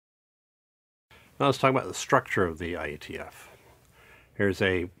Now let's talk about the structure of the IETF. Here's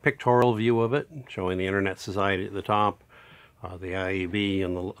a pictorial view of it, showing the Internet Society at the top, the IEB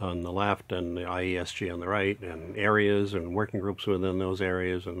on the left, and the IESG on the right, and areas and working groups within those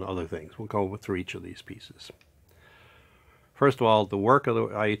areas and other things. We'll go through each of these pieces. First of all, the work of the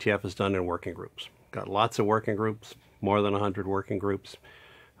IETF is done in working groups. Got lots of working groups, more than 100 working groups.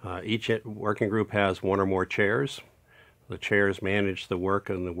 Each working group has one or more chairs. The chairs manage the work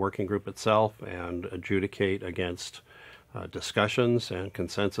in the working group itself and adjudicate against discussions and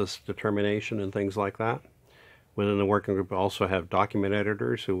consensus determination and things like that. Within the working group, we also have document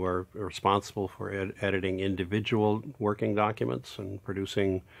editors who are responsible for editing individual working documents and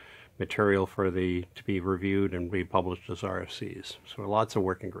producing material to be reviewed and be published as RFCs. So lots of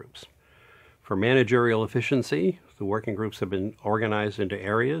working groups. For managerial efficiency, the working groups have been organized into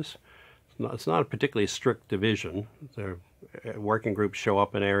areas. It's not a particularly strict division. The working groups show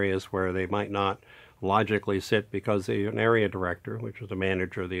up in areas where they might not logically sit because an area director, which is the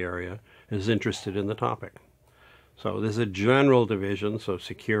manager of the area, is interested in the topic. So there's a general division. So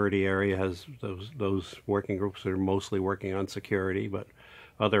security area has those working groups that are mostly working on security, but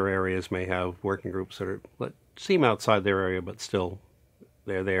other areas may have working groups that seem outside their area, but still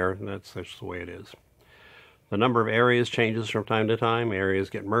they're there, and that's just the way it is. The number of areas changes from time to time. Areas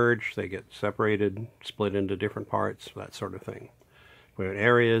get merged, they get separated, split into different parts, that sort of thing. We have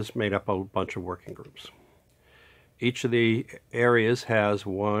areas made up of a bunch of working groups. Each of the areas has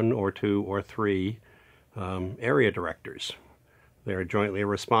one or two or three area directors. They're jointly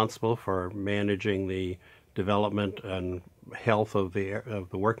responsible for managing the development and health of the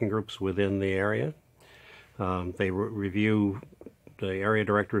working groups within the area. The area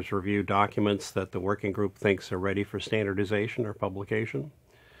directors review documents that the working group thinks are ready for standardization or publication.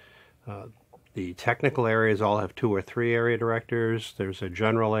 The technical areas all have 2 or 3 area directors. There's a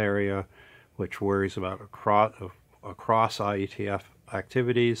general area which worries about across IETF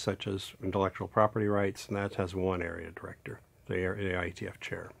activities such as intellectual property rights, and that has 1 area director, the IETF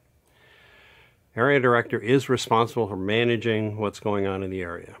chair. Area director is responsible for managing what's going on in the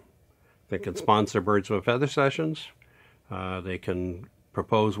area. They can sponsor birds with feather sessions. They can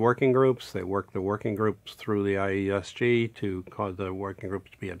propose working groups. They work the working groups through the IESG to cause the working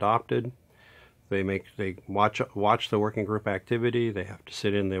groups to be adopted. They watch the working group activity. They have to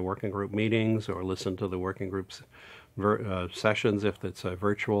sit in the working group meetings or listen to the working groups sessions if it's a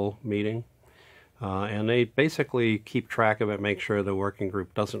virtual meeting. And they basically keep track of it, make sure the working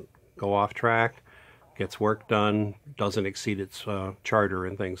group doesn't go off track, gets work done, doesn't exceed its charter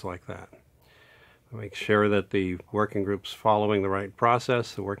and things like that. Make sure that the working group's following the right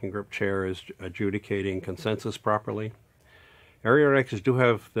process. The working group chair is adjudicating consensus properly. Area directors do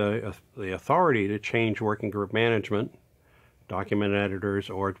have the authority to change working group management, document editors,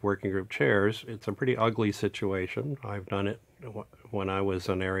 or working group chairs. It's a pretty ugly situation. I've done it when I was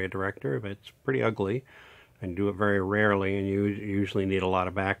an area director, but it's pretty ugly and do it very rarely, and you usually need a lot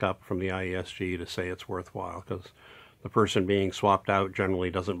of backup from the IESG to say it's worthwhile, because the person being swapped out generally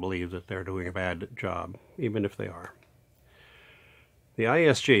doesn't believe that they're doing a bad job, even if they are. The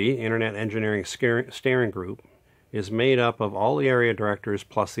IESG, Internet Engineering Steering Group, is made up of all the area directors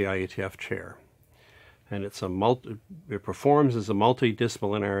plus the IETF chair. And it performs as a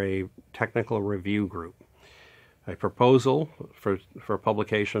multidisciplinary technical review group. A proposal for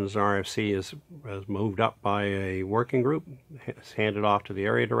publication as an RFC is moved up by a working group, it's handed off to the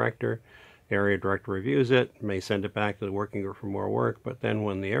area director. The area director reviews it, may send it back to the working group for more work, but then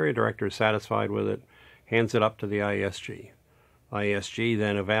when the area director is satisfied with it, hands it up to the IESG. IESG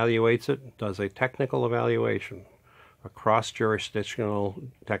then evaluates it, does a technical evaluation, a cross-jurisdictional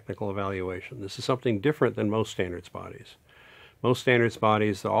technical evaluation. This is something different than most standards bodies. Most standards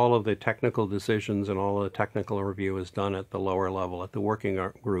bodies, all of the technical decisions and all of the technical review is done at the lower level, at the working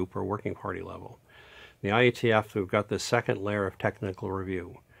group or working party level. The IETF, we've got this second layer of technical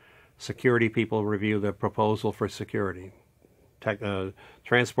review. Security people review the proposal for security.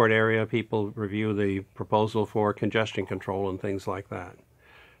 Transport area people review the proposal for congestion control and things like that.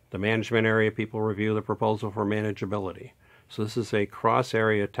 The management area people review the proposal for manageability. So this is a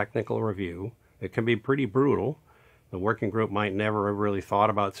cross-area technical review. It can be pretty brutal. The working group might never have really thought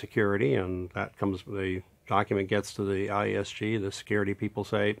about security, and the document gets to the IESG. The security people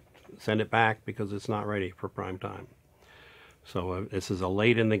say, send it back because it's not ready for prime time. So this is a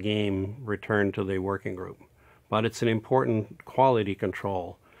late in the game return to the working group. But it's an important quality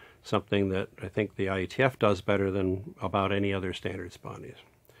control, something that I think the IETF does better than about any other standards bodies.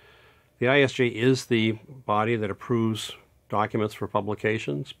 The IESG is the body that approves documents for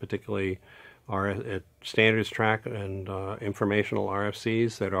publications, particularly our standards track and informational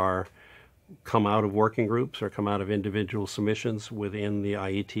RFCs that are come out of working groups or come out of individual submissions within the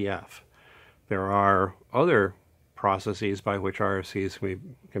IETF. There are other processes by which RFCs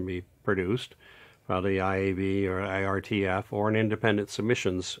can be produced, by the IAB or IRTF, or an independent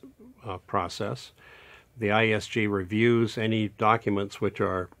submissions process. The ISG reviews any documents which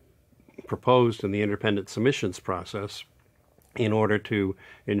are proposed in the independent submissions process in order to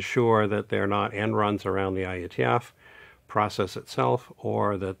ensure that they're not end runs around the IETF process itself,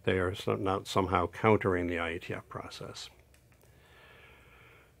 or that they are not somehow countering the IETF process.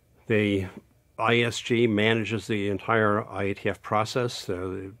 The ISG manages the entire IETF process.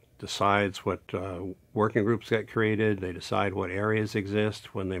 It decides what working groups get created. They decide what areas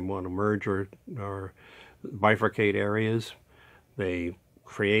exist when they want to merge or bifurcate areas. They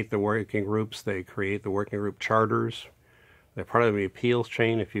create the working groups. They create the working group charters. They're part of the appeals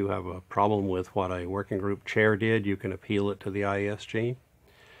chain. If you have a problem with what a working group chair did, you can appeal it to the ISG.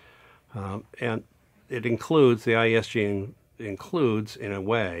 And it includes, the ISG includes, in a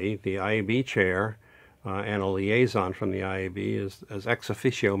way, the IAB chair and a liaison from the IAB as ex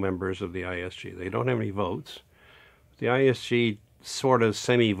officio members of the ISG. They don't have any votes. The ISG sort of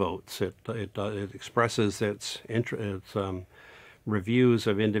semi-votes. It expresses its reviews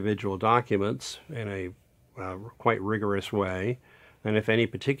of individual documents in a quite rigorous way, and if any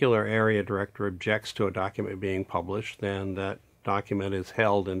particular area director objects to a document being published, then that document is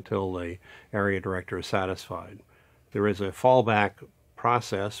held until the area director is satisfied. There is a fallback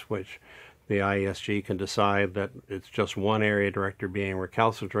process which the ISG can decide that it's just one area director being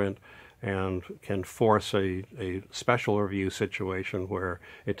recalcitrant and can force a special review situation where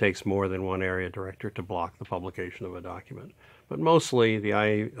it takes more than one area director to block the publication of a document. But mostly the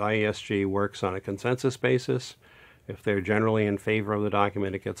ISG works on a consensus basis. If they're generally in favor of the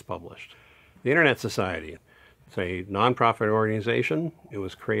document, it gets published. The Internet Society. It's a nonprofit organization. It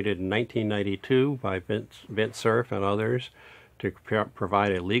was created in 1992 by Vint Cerf and others to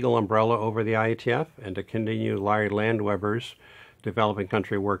provide a legal umbrella over the IETF and to continue Larry Landweber's developing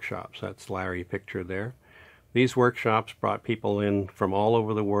country workshops. That's Larry pictured there. These workshops brought people in from all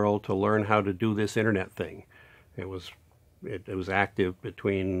over the world to learn how to do this internet thing. It was active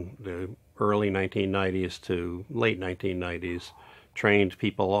between the early 1990s to late 1990s, trained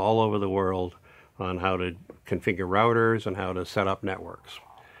people all over the world on how to configure routers and how to set up networks.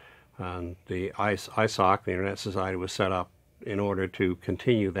 And the ISOC, the Internet Society, was set up in order to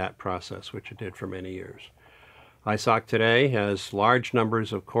continue that process, which it did for many years. ISOC today has large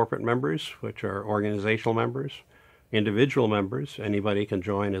numbers of corporate members, which are organizational members, individual members. Anybody can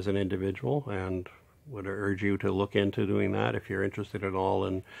join as an individual, and would urge you to look into doing that if you're interested at all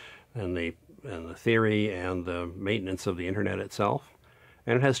in the theory and the maintenance of the internet itself.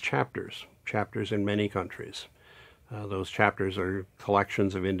 And it has chapters in many countries. Those chapters are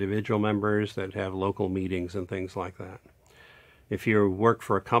collections of individual members that have local meetings and things like that. If you work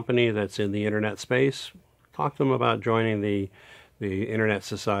for a company that's in the internet space, talk to them about joining the Internet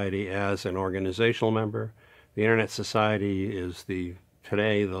Society as an organizational member. The Internet Society is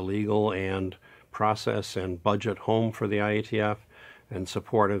today the legal and process and budget home for the IETF, and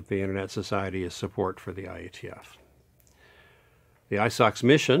support of the Internet Society is support for the IETF. The ISOC's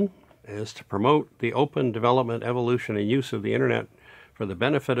mission is to promote the open development, evolution, and use of the Internet for the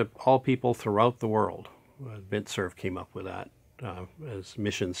benefit of all people throughout the world. Vint Cerf came up with that as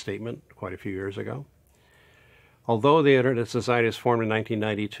mission statement quite a few years ago. Although the Internet Society was formed in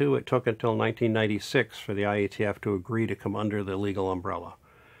 1992, it took until 1996 for the IETF to agree to come under the legal umbrella.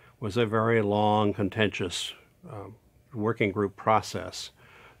 It was a very long, contentious working group process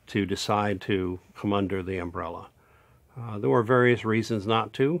to decide to come under the umbrella. There were various reasons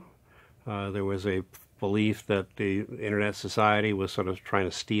not to. There was a belief that the Internet Society was sort of trying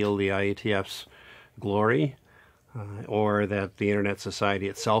to steal the IETF's glory, or that the Internet Society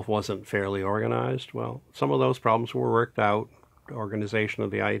itself wasn't fairly organized. Well, some of those problems were worked out. The organization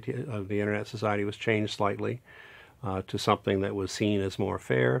of the Internet Society was changed slightly to something that was seen as more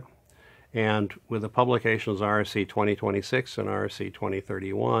fair. And with the publications RFC 2026 and RFC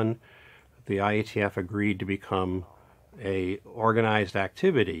 2031, the IETF agreed to become an organized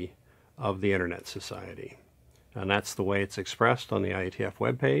activity of the Internet Society. And that's the way it's expressed on the IETF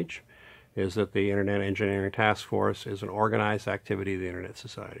webpage, is that the Internet Engineering Task Force is an organized activity of the Internet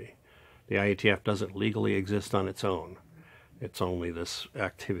Society. The IETF doesn't legally exist on its own. It's only this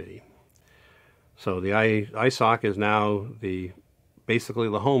activity. So the ISOC is now basically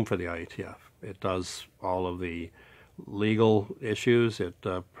the home for the IETF. It does all of the legal issues. It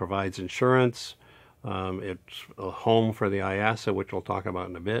provides insurance. It's a home for the IASA, which we'll talk about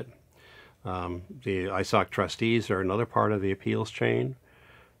in a bit. The ISOC trustees are another part of the appeals chain.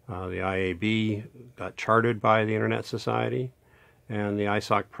 The IAB got chartered by the Internet Society, and the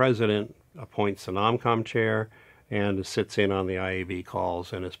ISOC president appoints the NOMCOM chair and sits in on the IAB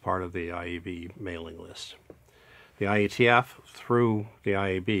calls and is part of the IAB mailing list. The IETF, through the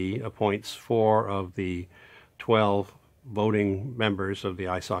IAB, appoints 4 of the 12 voting members of the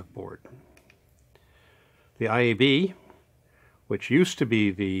ISOC board. The IAB, which used to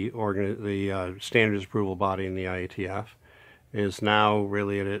be the standards approval body in the IETF, is now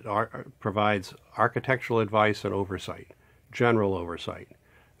really, it provides architectural advice and oversight, general oversight.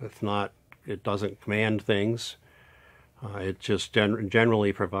 It doesn't command things. It just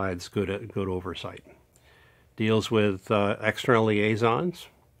generally provides good oversight. Deals with external liaisons,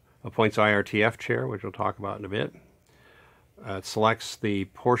 appoints IRTF chair, which we'll talk about in a bit. It selects the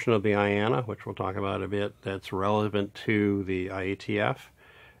portion of the IANA, which we'll talk about in a bit, that's relevant to the IETF,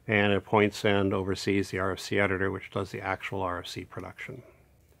 and appoints and oversees the RFC editor, which does the actual RFC production.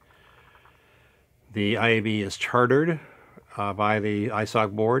 The IAB is chartered by the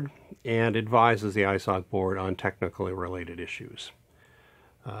ISOC board and advises the ISOC board on technically related issues.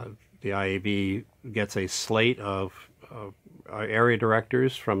 The IAB gets a slate of area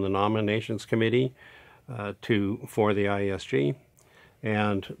directors from the nominations committee for the IESG,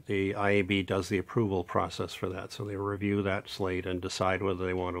 and the IAB does the approval process for that. So they review that slate and decide whether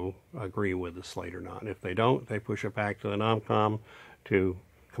they want to agree with the slate or not. And if they don't, they push it back to the NOMCOM to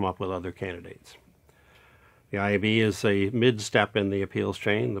come up with other candidates. The IAB is a mid-step in the appeals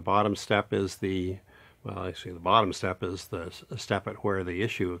chain. The bottom step is the step at where the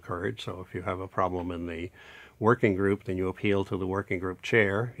issue occurred. So if you have a problem in the working group, then you appeal to the working group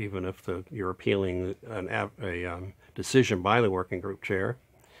chair, even if you're appealing a decision by the working group chair.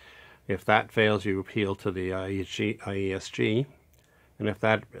 If that fails, you appeal to the IESG, and if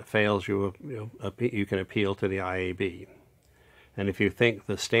that fails, you can appeal to the IAB. And if you think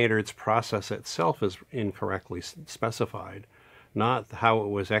the standards process itself is incorrectly specified, not how it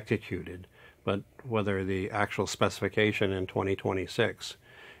was executed, but whether the actual specification in 2026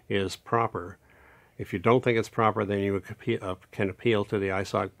 is proper. If you don't think it's proper, then you can appeal to the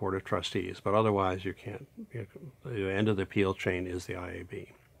ISOC Board of Trustees, but otherwise you can't. The end of the appeal chain is the IAB.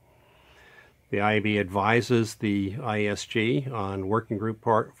 The IAB advises the IESG on working group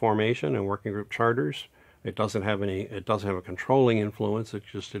formation and working group charters. It doesn't have a controlling influence, it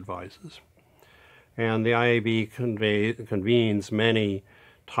just advises. And the IAB convenes many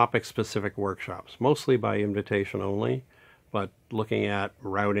topic-specific workshops, mostly by invitation only, but looking at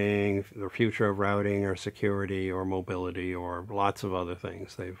routing, the future of routing or security or mobility or lots of other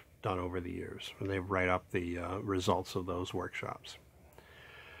things they've done over the years. And they write up the results of those workshops.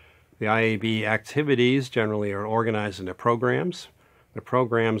 The IAB activities generally are organized into programs. The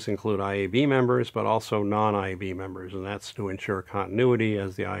programs include IAB members, but also non-IAB members, and that's to ensure continuity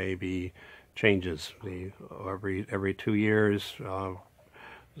as the IAB changes. Every 2 years,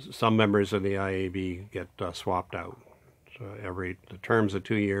 some members of the IAB get swapped out. So the terms are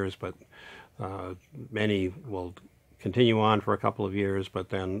 2 years, but many will continue on for a couple of years, but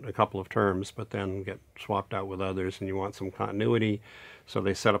then a couple of terms, but then get swapped out with others, and you want some continuity. So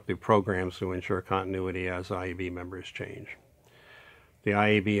they set up the programs to ensure continuity as IAB members change. The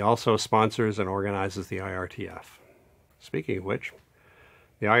IAB also sponsors and organizes the IRTF. Speaking of which,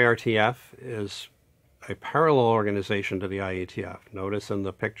 the IRTF is a parallel organization to the IETF. Notice in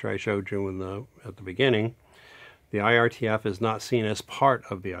the picture I showed you at the beginning, the IRTF is not seen as part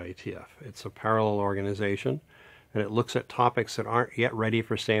of the IETF. It's a parallel organization, and it looks at topics that aren't yet ready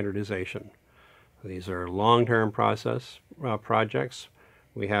for standardization. These are long-term projects.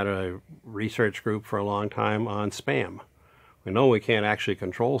 We had a research group for a long time on spam. We know we can't actually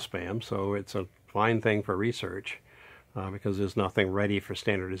control spam, so it's a fine thing for research because there's nothing ready for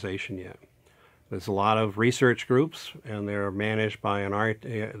standardization yet. There's a lot of research groups, and they're managed by the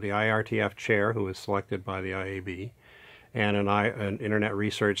IRTF chair, who is selected by the IAB, and an Internet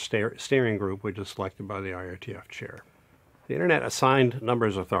Research Steering Group, which is selected by the IRTF chair. The Internet Assigned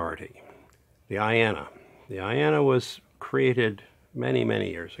Numbers Authority, the IANA. The IANA was created many, many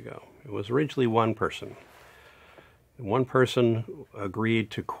years ago. It was originally one person. One person agreed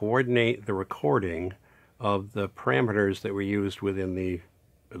to coordinate the recording of the parameters that were used within the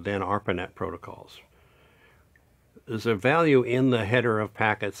then ARPANET protocols. There's a value in the header of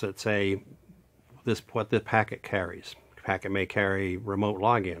packets that say what the packet carries. The packet may carry remote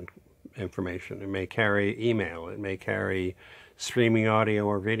login information. It may carry email. It may carry streaming audio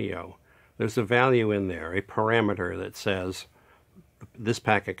or video. There's a value in there, a parameter that says this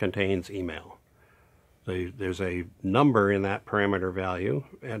packet contains email. There's a number in that parameter value,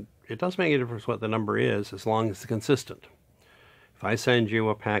 and it doesn't make a difference what the number is as long as it's consistent. If I send you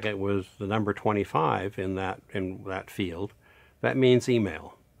a packet with the number 25 in that field, that means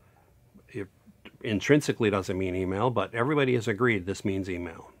email. It intrinsically doesn't mean email, but everybody has agreed this means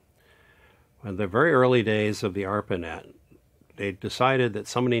email. In the very early days of the ARPANET, they decided that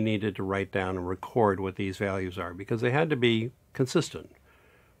somebody needed to write down and record what these values are because they had to be consistent.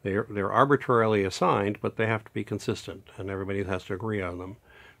 They're arbitrarily assigned, but they have to be consistent, and everybody has to agree on them.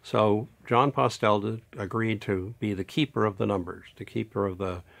 So John Postel agreed to be the keeper of the numbers, the keeper of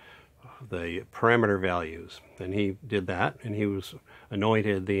the parameter values. And he did that, and he was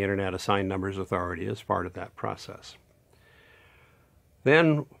anointed the Internet Assigned Numbers Authority as part of that process.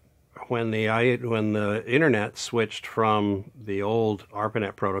 Then when the Internet switched from the old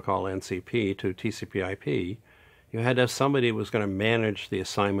ARPANET protocol NCP to TCP/IP, you had to have somebody who was going to manage the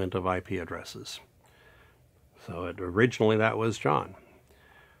assignment of IP addresses. So originally that was John.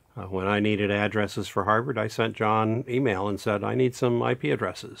 When I needed addresses for Harvard, I sent John email and said, I need some IP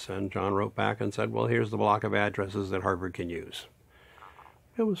addresses. And John wrote back and said, well, here's the block of addresses that Harvard can use.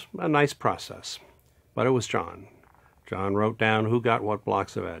 It was a nice process, but it was John. John wrote down who got what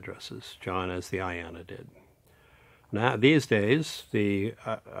blocks of addresses, John as the IANA did. Now, these days, the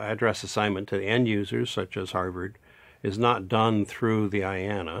address assignment to the end users, such as Harvard, is not done through the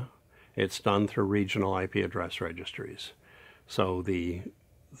IANA. It's done through regional IP address registries. So the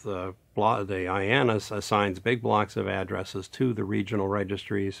IANA assigns big blocks of addresses to the regional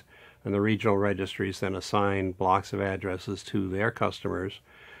registries, and the regional registries then assign blocks of addresses to their customers,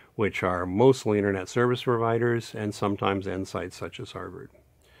 which are mostly internet service providers and sometimes end sites such as Harvard.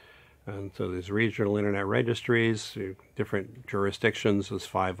 And so there's regional internet registries, different jurisdictions. There's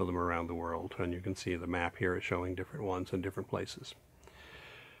 5 of them around the world, and you can see the map here is showing different ones in different places.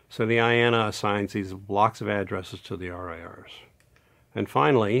 So the IANA assigns these blocks of addresses to the RIRs. And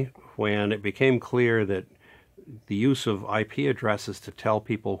finally, when it became clear that the use of IP addresses to tell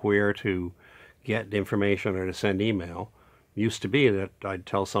people where to get information or to send email used to be that I'd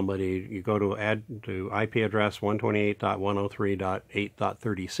tell somebody, you go to IP address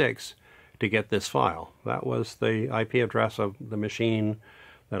 128.103.8.36 to get this file. That was the IP address of the machine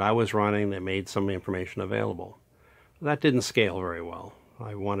that I was running that made some information available. That didn't scale very well.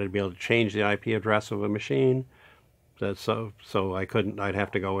 I wanted to be able to change the IP address of a machine. So I'd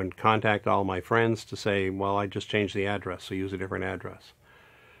have to go and contact all my friends to say, well, I just changed the address, so use a different address.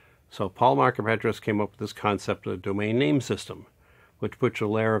 So Paul Markovitch came up with this concept of a domain name system, which puts a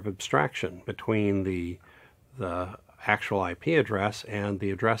layer of abstraction between the actual IP address and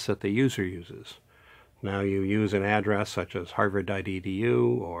the address that the user uses. Now you use an address such as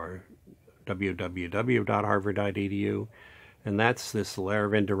harvard.edu or www.harvard.edu, and that's this layer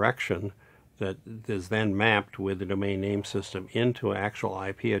of indirection that is then mapped with the domain name system into an actual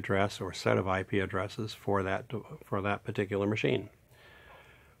IP address or set of IP addresses for that particular machine.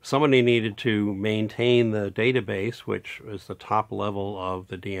 Somebody needed to maintain the database, which is the top level of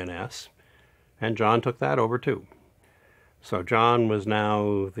the DNS, and John took that over too. So John was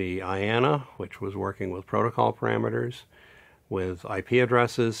now the IANA, which was working with protocol parameters, with IP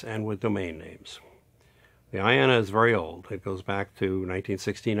addresses, and with domain names. The IANA is very old. It goes back to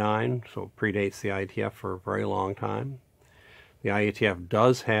 1969, so it predates the IETF for a very long time. The IETF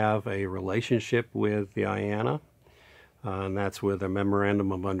does have a relationship with the IANA, and that's with a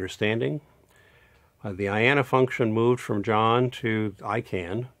Memorandum of Understanding. The IANA function moved from John to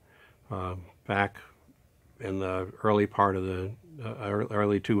ICANN back in the early part of the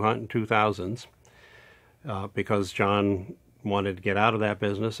early 2000s because John wanted to get out of that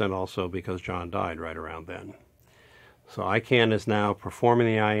business, and also because John died right around then. So ICANN is now performing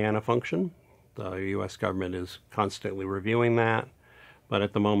the IANA function. The U.S. government is constantly reviewing that, but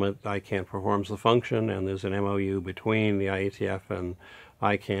at the moment ICANN performs the function, and there's an MOU between the IETF and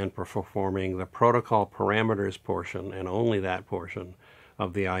ICANN for performing the protocol parameters portion, and only that portion,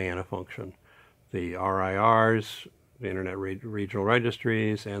 of the IANA function. The RIRs, the Internet Regional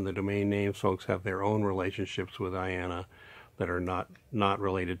Registries, and the domain name folks have their own relationships with IANA that are not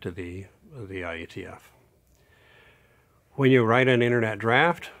related to the IETF. When you write an internet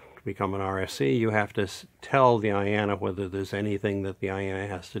draft to become an RFC, you have to tell the IANA whether there's anything that the IANA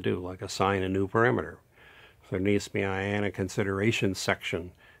has to do, like assign a new parameter. So there needs to be an IANA consideration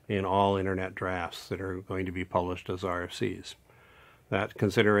section in all internet drafts that are going to be published as RFCs. That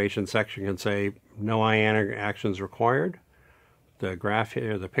consideration section can say no IANA actions required. The graph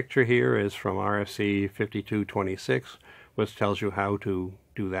here, the picture here is from RFC 5226, which tells you how to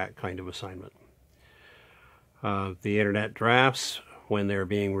do that kind of assignment. The internet drafts, when they're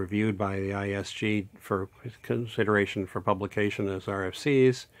being reviewed by the ISG for consideration for publication as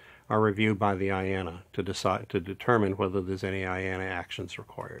RFCs, are reviewed by the IANA to determine whether there's any IANA actions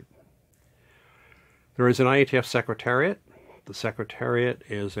required. There is an IETF Secretariat. The Secretariat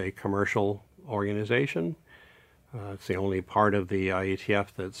is a commercial organization. It's the only part of the IETF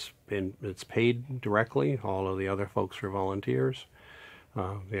that's paid directly. All of the other folks are volunteers.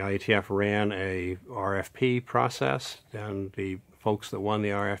 The IETF ran a RFP process, and the folks that won the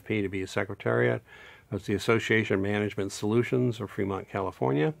RFP to be a secretariat was the Association Management Solutions of Fremont,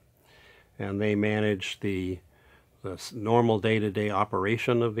 California, and they manage the normal day-to-day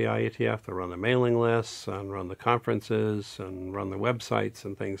operation of the IETF. They run the mailing lists and run the conferences and run the websites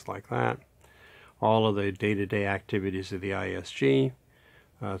and things like that. All of the day-to-day activities of the ISG,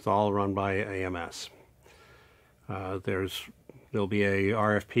 it's all run by AMS. There'll be a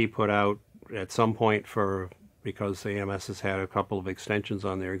RFP put out at some point because AMS has had a couple of extensions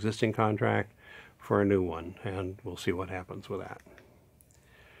on their existing contract, for a new one, and we'll see what happens with that.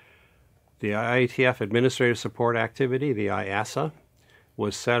 The IETF Administrative Support Activity, the IASA,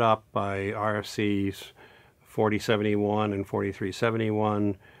 was set up by RFCs 4071 and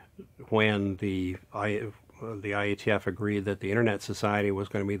 4371 when the IETF agreed that the Internet Society was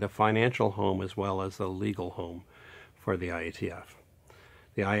going to be the financial home as well as the legal home for the IETF.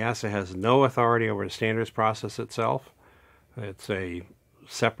 The IASA has no authority over the standards process itself. It's a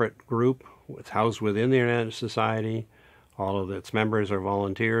separate group. It's housed within the Internet Society. All of its members are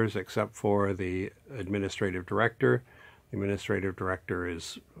volunteers except for the administrative director. The administrative director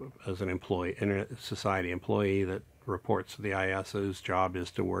is an Internet Society employee that reports to the IASA, whose job is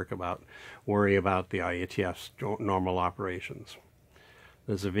to worry about the IETF's normal operations.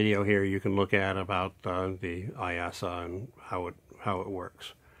 There's a video here you can look at about the IASA and how it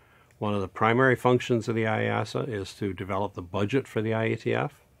works. One of the primary functions of the IASA is to develop the budget for the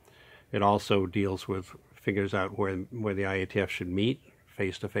IETF. It also figures out where the IETF should meet,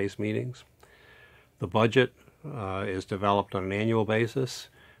 face-to-face meetings. The budget is developed on an annual basis.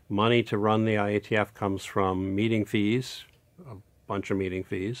 Money to run the IETF comes from meeting fees, a bunch of meeting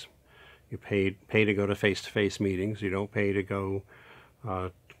fees. You pay to go to face-to-face meetings. You don't pay to go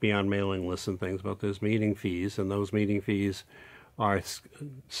be on mailing lists and things, but there's meeting fees, and those meeting fees are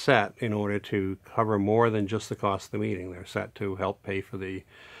set in order to cover more than just the cost of the meeting. They're set to help pay for the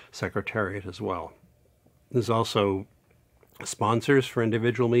secretariat as well. There's also sponsors for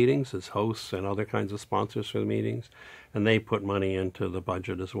individual meetings, as hosts and other kinds of sponsors for the meetings, and they put money into the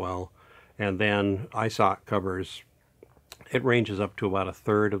budget as well. And then ISOC covers, it ranges up to about a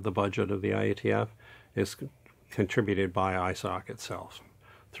third of the budget of the IETF is contributed by ISOC itself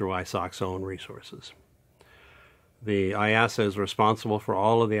through ISOC's own resources. The IASA is responsible for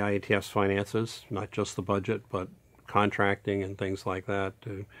all of the IETF's finances, not just the budget, but contracting and things like that,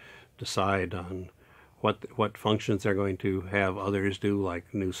 to decide on what functions they're going to have others do,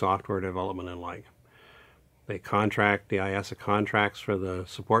 like new software development and like. The IASA contracts for the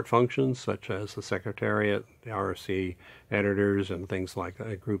support functions, such as the Secretariat, the RFC editors, and things like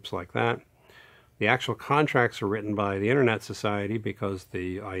that, groups like that. The actual contracts are written by the Internet Society because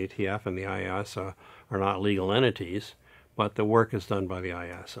the IETF and the IASA are not legal entities, but the work is done by the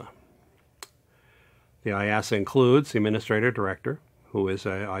IASA. The IASA includes the Administrator Director, who is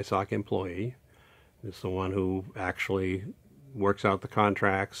an ISOC employee. It's the one who actually works out the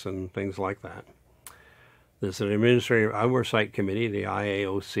contracts and things like that. There's an Administrative Oversight Committee, the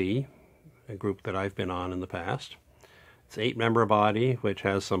IAOC, a group that I've been on in the past. It's an 8-member body which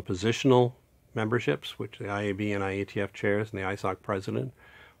has some positional memberships, which the IAB and IETF chairs and the ISOC president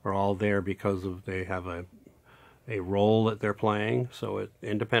are all there because they have a role that they're playing. So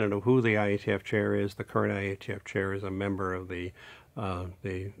independent of who the IETF chair is, the current IETF chair is a member of the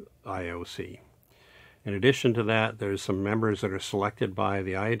IOC. In addition to that, there's some members that are selected by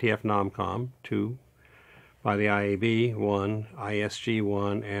the IETF NOMCOM, 2, by the IAB, 1, ISG,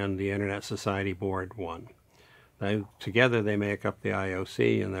 1, and the Internet Society Board, 1. Together they make up the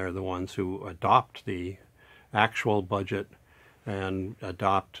IOC, and they're the ones who adopt the actual budget and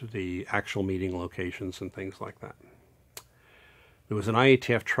adopt the actual meeting locations and things like that. There was an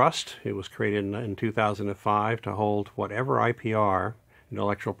IETF trust. It was created in 2005 to hold whatever IPR,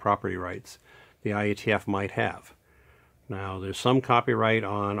 intellectual property rights, the IETF might have. Now, there's some copyright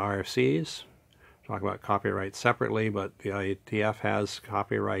on RFCs. Talk about copyright separately, but the IETF has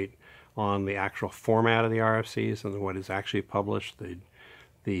copyright on the actual format of the RFCs and what is actually published.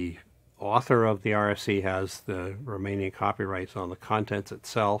 The author of the RFC has the remaining copyrights on the contents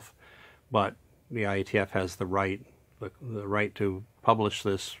itself, but the IETF has the right to publish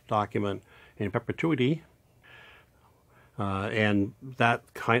this document in perpetuity, and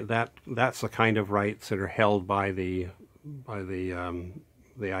that's the kind of rights that are held by the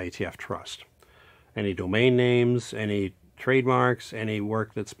the IETF Trust. Any domain names, any trademarks, any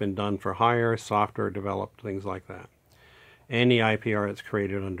work that's been done for hire, software developed, things like that. Any IPR that's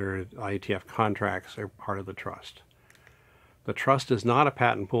created under IETF contracts are part of the trust. The trust is not a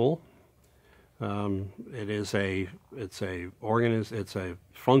patent pool. It's a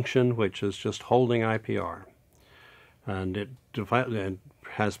function which is just holding IPR, and it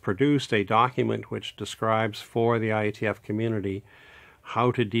has produced a document which describes for the IETF community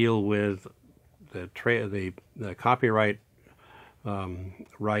how to deal with the copyright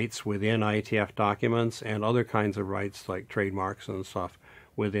rights within IETF documents and other kinds of rights like trademarks and stuff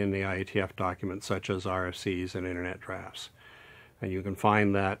within the IETF documents, such as RFCs and internet drafts. And you can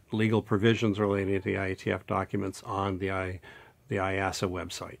find that legal provisions relating to the IETF documents on the IASA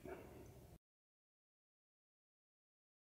website.